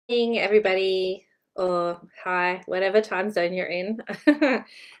Everybody, or hi, whatever time zone you're in. I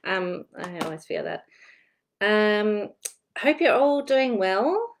always feel that. Um, Hope you're all doing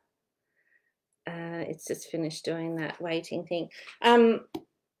well. It's just finished doing that waiting thing. Um,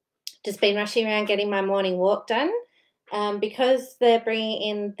 just been rushing around getting my morning walk done. Because they're bringing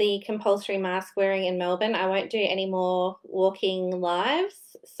in the compulsory mask wearing in Melbourne, I won't do any more walking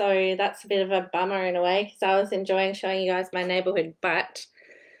lives. So that's a bit of a bummer in a way because I was enjoying showing you guys my neighborhood, but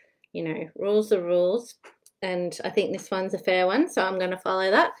rules are rules. And I think this one's a fair one, so I'm going to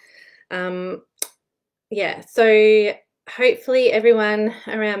follow that. Um, yeah, so hopefully everyone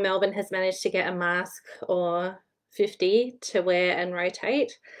around Melbourne has managed to get a mask or 50 to wear and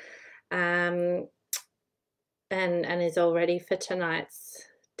rotate, um, and is all ready for tonight's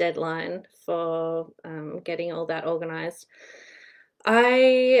deadline for getting all that organised.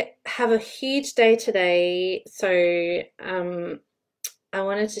 I have a huge day today, so I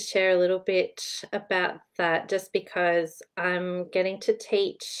wanted to share a little bit about that just because I'm getting to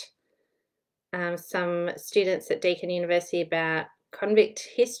teach some students at Deakin University about convict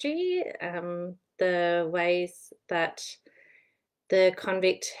history, the ways that the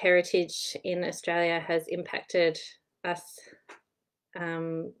convict heritage in Australia has impacted us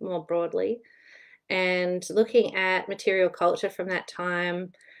more broadly, and looking at material culture from that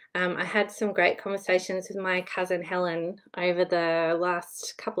time. I had some great conversations with my cousin Helen over the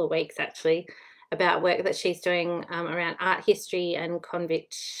last couple of weeks, actually, about work that she's doing around art history and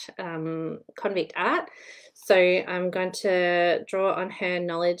convict art. So I'm going to draw on her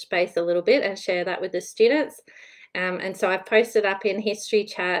knowledge base a little bit and share that with the students. And so I've posted up in History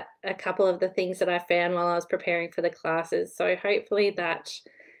Chat a couple of the things that I found while I was preparing for the classes. So hopefully that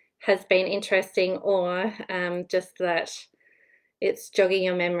has been interesting, or just that it's jogging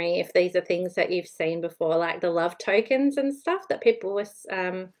your memory if these are things that you've seen before, like the love tokens and stuff that people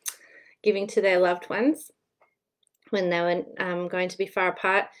were giving to their loved ones when they were going to be far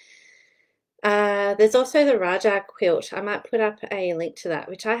apart. There's also the Raja quilt. I might put up a link to that,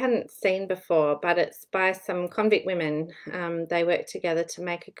 which I hadn't seen before, but it's by some convict women. They work together to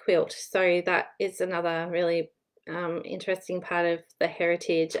make a quilt. So that is another really interesting part of the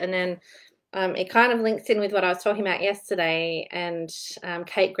heritage. And then it kind of links in with what I was talking about yesterday and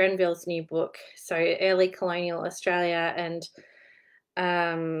Kate Grenville's new book, so Early Colonial Australia, and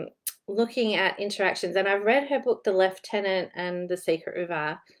looking at interactions. And I've read her book, The Lieutenant and The Secret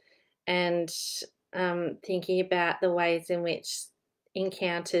River, and thinking about the ways in which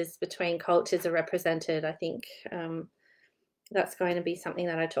encounters between cultures are represented. I think that's going to be something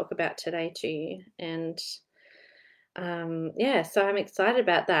that I talk about today too. And yeah, so I'm excited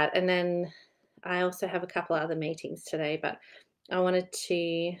about that. And then I also have a couple of other meetings today, but I wanted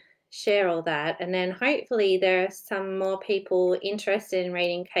to share all that. And then hopefully there are some more people interested in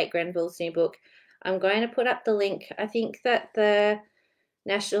reading Kate Grenville's new book. I'm going to put up the link. I think that the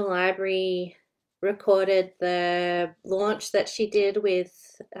National Library recorded the launch that she did with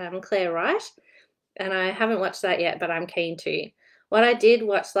Claire Wright, and I haven't watched that yet, but I'm keen to. What I did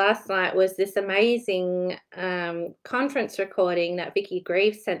watch last night was this amazing conference recording that Vicky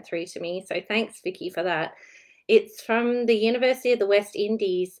Greaves sent through to me. So thanks, Vicky, for that. It's from the University of the West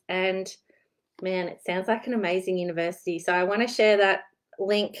Indies, and man, it sounds like an amazing university. So I want to share that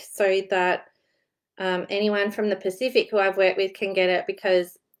link so that anyone from the Pacific who I've worked with can get it,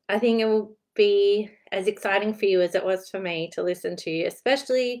 because I think it will be as exciting for you as it was for me to listen to,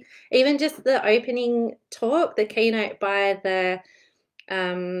 especially even just the opening talk, the keynote by the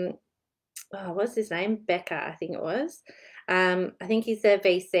what's his name? Becker, I think it was. I think he's their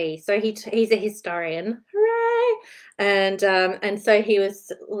VC. So he's a historian. Hooray! And so he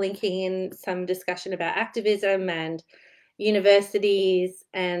was linking in some discussion about activism and universities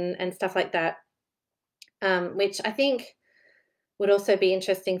and stuff like that, which I think would also be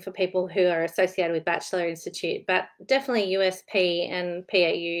interesting for people who are associated with Bachelor Institute, but definitely USP and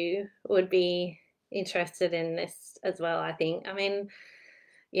PAU would be interested in this as well, I think. I mean,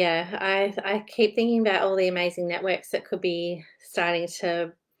 yeah, I keep thinking about all the amazing networks that could be starting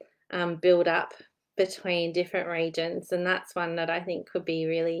to build up between different regions, and that's one that I think could be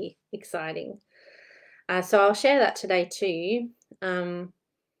really exciting. So I'll share that today too. I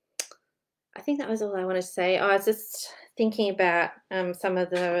think that was all I wanted to say. I was just thinking about some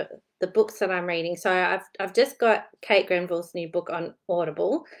of the books that I'm reading. So I've just got Kate Grenville's new book on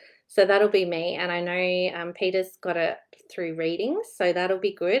Audible, so that'll be me. And I know Peter's got it through readings, so that'll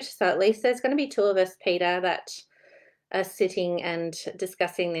be good. So at least there's going to be two of us, Peter, that are sitting and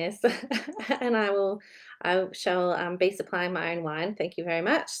discussing this. And I shall be supplying my own wine. Thank you very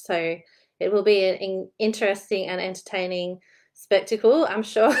much. So it will be an interesting and entertaining spectacle, I'm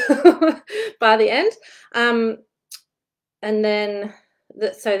sure, by the end. And then,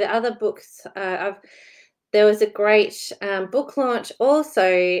 so the other books, there was a great book launch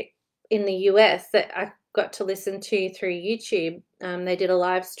also in the US that I got to listen to through YouTube. They did a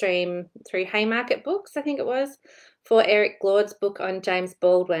live stream through Haymarket Books, I think it was, for Eric Glaude's book on James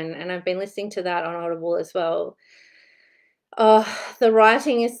Baldwin, and I've been listening to that on Audible as well. Oh, the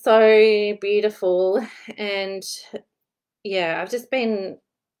writing is so beautiful, and yeah, I've just been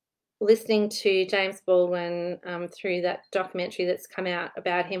listening to James Baldwin through that documentary that's come out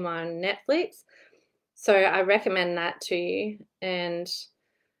about him on Netflix. So I recommend that too. And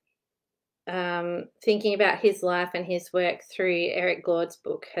thinking about his life and his work through Eric Glaude's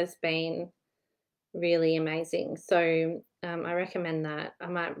book has been really amazing. So I recommend that. I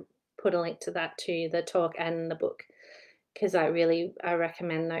might put a link to that too, the talk and the book, because I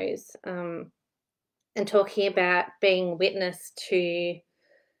recommend those. And talking about being witness to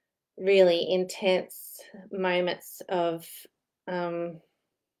really intense moments of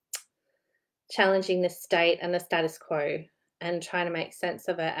challenging the state and the status quo and trying to make sense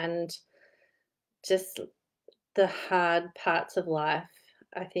of it, and just the hard parts of life,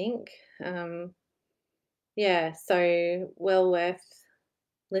 I think. Yeah, so well worth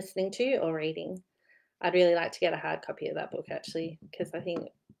listening to or reading. I'd really like to get a hard copy of that book actually, because I think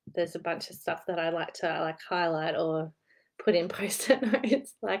there's a bunch of stuff that I like to highlight or put in post-it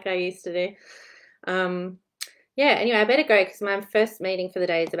notes like I used to do. Yeah, anyway, I better go because my first meeting for the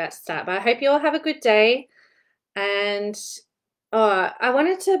day is about to start. But I hope you all have a good day. And I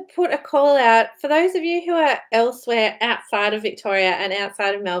wanted to put a call out for those of you who are elsewhere outside of Victoria and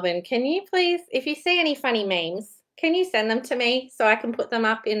outside of Melbourne. Can you please, if you see any funny memes, can you send them to me so I can put them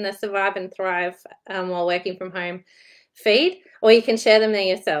up in the Survive and Thrive while working from home feed, or you can share them there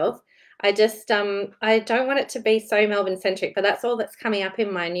yourself. I just I don't want it to be so Melbourne centric, but that's all that's coming up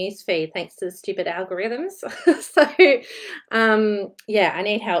in my news feed thanks to the stupid algorithms. So yeah, I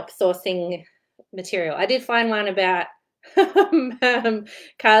need help sourcing material. I did find one about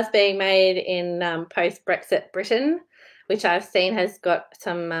cars being made in post-Brexit Britain, which I've seen has got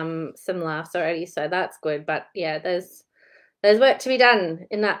some laughs already, so that's good. But yeah, there's work to be done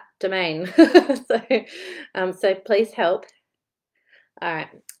in that domain. So please help. All right.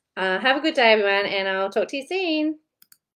 Have a good day, everyone, and I'll talk to you soon.